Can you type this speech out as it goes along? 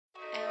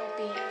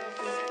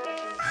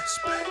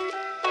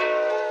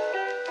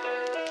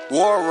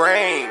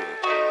Whoarang.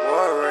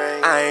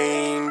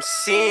 I'm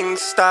seeing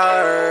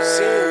stars.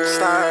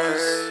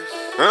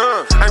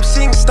 I'm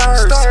seeing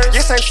stars.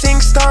 Yes, I'm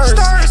seeing stars.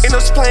 In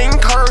those playing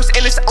cars,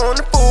 and it's on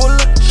full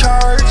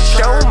charge.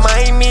 Don't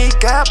mind me,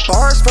 got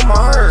bars from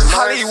Mars.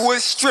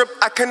 Hollywood strip,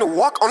 I can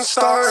walk on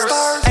stars.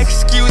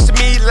 Excuse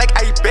me, like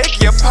I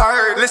beg your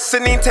pardon.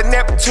 Listening to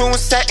Neptune,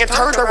 sat and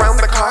turned around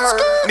the car.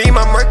 Need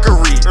my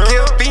Mercury,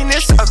 give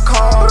Venus a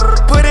call.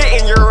 Put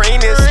it in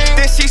Uranus,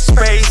 then she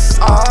space.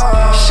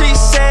 She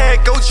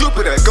said, go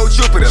Jupiter, go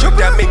Jupiter.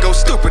 That may go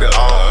stupider.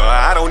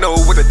 I don't know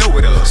what to do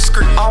with her.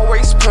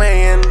 Always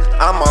playing,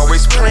 I'm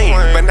always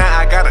playing. But now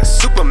I got a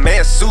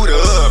Superman suit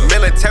up,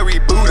 military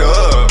boot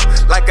up,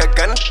 like a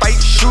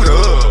gunfight shooter.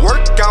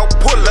 Workout,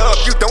 pull up,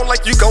 you don't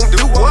like, you gon'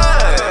 do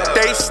what?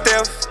 They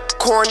stiff,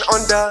 corn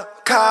on the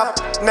cob,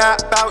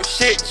 not about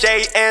shit,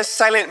 Jay and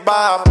Silent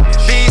Bob.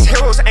 These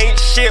heroes ain't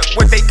shit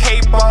with they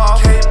cape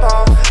off.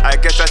 I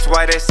guess that's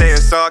why they say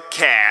it's all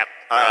cap.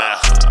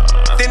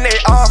 Then they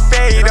all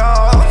fade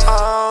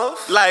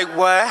off. Like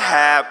what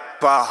happened?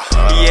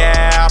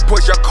 Yeah, I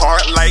push your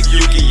card like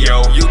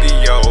Yu-Gi-Oh!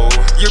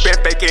 You been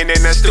faking in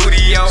the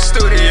studio.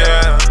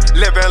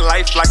 Living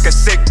life like a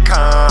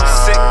sitcom.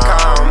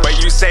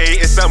 But you say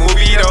it's a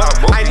movie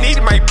though. I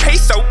need my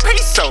peso,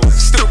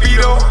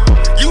 stupido.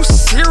 You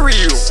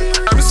cereal,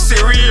 I'm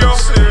cereal.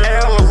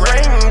 El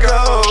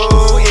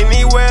Rango,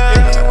 anywhere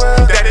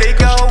that they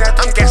go.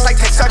 I'm gas like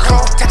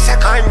Texaco.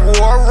 I'm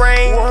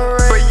Hwoarang,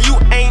 but you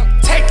ain't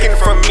taking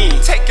from me.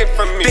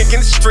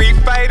 Thinking Street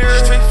Fighter,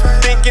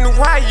 thinking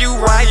why you?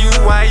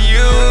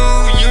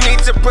 You need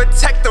to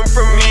protect them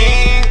from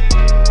me.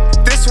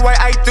 This way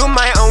I do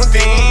my own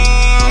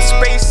thing.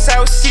 Space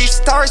out, see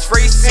stars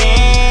racing.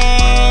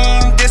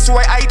 This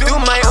way I do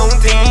my own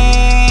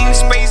thing.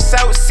 Space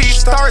out, see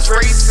stars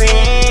racing.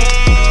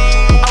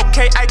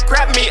 Okay, I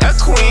grab me a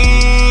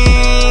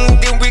queen,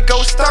 then we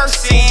go star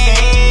seeing.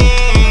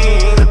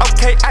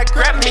 Okay, I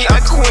grab me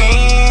a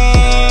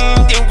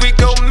queen, then we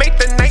go make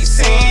the night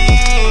scene.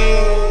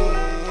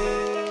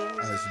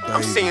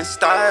 I'm seeing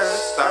stars.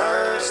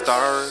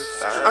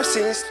 I'm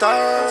seeing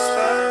stars.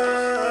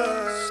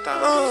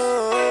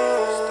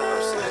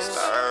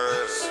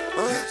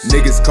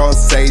 Niggas call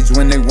Sage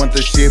when they want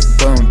the shit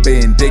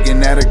bumpin'.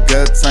 Digging out of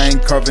guts, I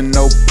ain't carving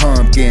no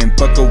pumpkin.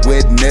 Fuck a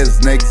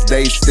witness, next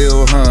day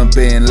still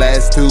humpin'.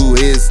 Last 2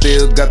 hits,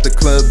 still got the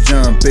club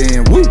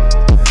jumpin'. Woo!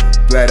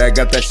 Glad I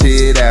got that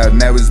shit out.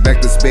 Now it's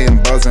back to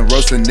spitting balls and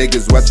roasting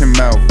niggas, watch your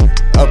mouth.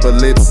 Upper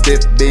lip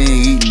stiff, been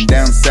eating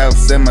down south.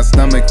 Set my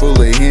stomach full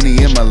of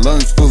Henny and my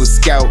lungs full of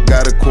Scout.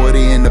 Got a 40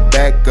 in the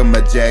back of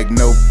my Jag,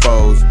 no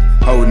foes.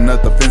 Holding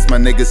up the fence, my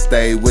niggas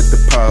stay with the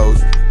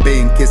pose.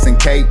 Been kissing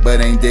cake,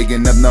 but ain't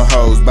digging up no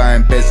hoes.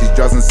 Buying Pepsi's,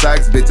 draws and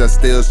socks, bitch, I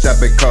still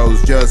shop at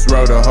Kohl's. Just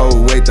rode a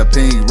whole way to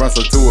pink,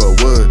 Russell to a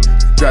wood.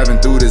 Driving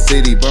through the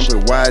city, bumping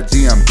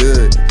YG, I'm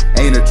good.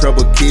 Ain't a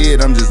trouble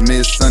kid, I'm just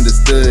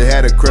misunderstood.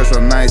 Had a crush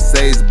on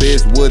iSage,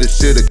 bitch, woulda,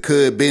 shoulda,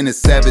 could. Been a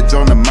savage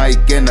on the mic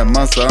and a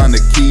monster on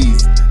the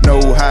keys. No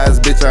highs,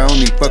 bitch, I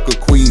only fuck with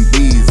queen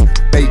bees.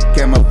 Fake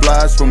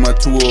camouflage from a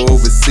tour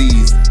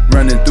overseas.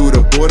 Running through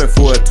the border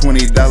for a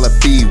 $20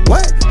 fee.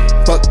 What?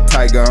 Fuck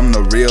Tiger, I'm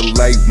the real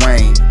light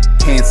Wayne.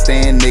 Can't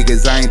stand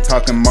niggas, I ain't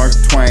talking Mark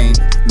Twain.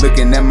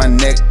 Looking at my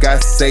neck, I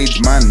sage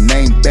my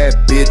name. Bad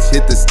bitch,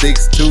 hit the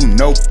sticks too,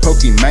 no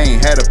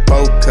Pokemon. Had a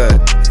bow cut,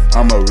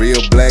 I'm a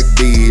real black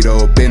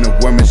Beetle. Been a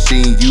war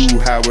machine, you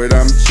Howard,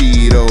 I'm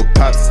Cheeto.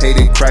 Pops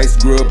hated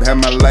Christ, grew up,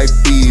 had my life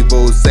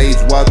evil. Sage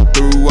walk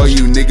through, all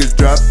you niggas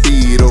drop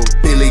beetle.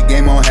 Billy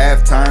game on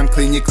halftime,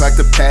 clean your clock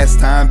to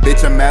pastime.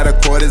 Bitch, I'm out of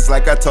quarters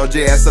like I told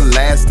your ass the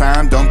last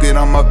time. Don't get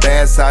on my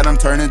bad side, I'm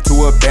turning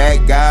to a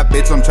bad guy.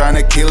 Bitch, I'm trying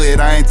to kill it,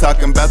 I ain't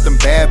talking about them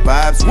bad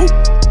vibes. Woo.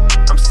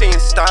 I'm seeing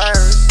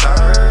stars.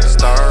 I'm seeing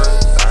stars.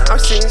 I'm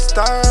seeing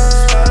stars.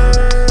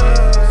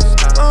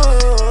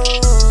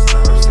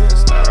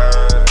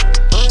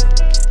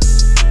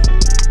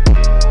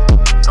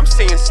 I'm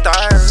seeing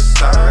stars.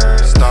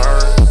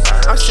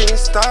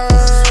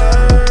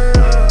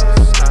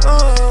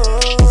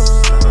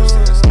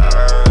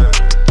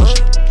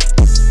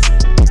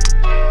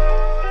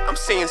 I'm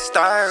seeing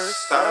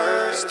stars.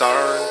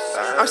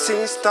 I'm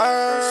seeing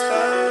stars.